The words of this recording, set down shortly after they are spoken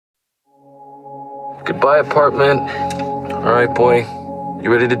Goodbye, apartment. All right, boy.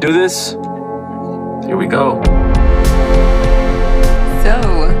 You ready to do this? Here we go.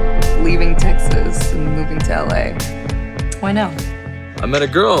 So, leaving Texas and moving to LA. Why now? I met a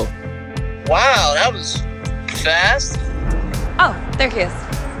girl. Wow, that was fast. Oh, there he is.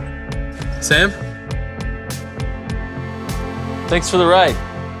 Sam? Thanks for the ride.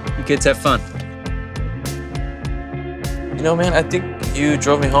 You kids have fun. You know, man, I think you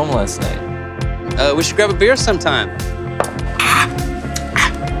drove me home last night. We should grab a beer sometime.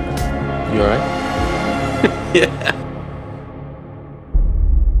 You all right? Yeah.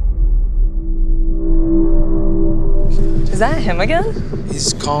 Is that him again?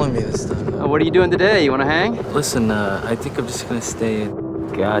 He's calling me this time. What are you doing today? You want to hang? Listen, I think I'm just gonna stay in.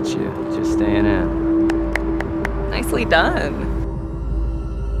 Gotcha. Just staying in. Nicely done.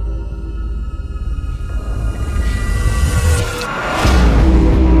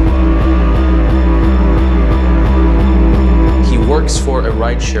 He works for a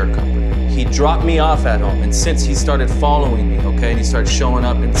rideshare company. He dropped me off at home, and since he started following me, okay, and he started showing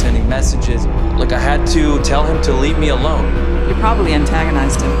up and sending messages, like I had to tell him to leave me alone. You probably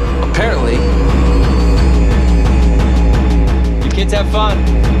antagonized him. Apparently. You kids have fun.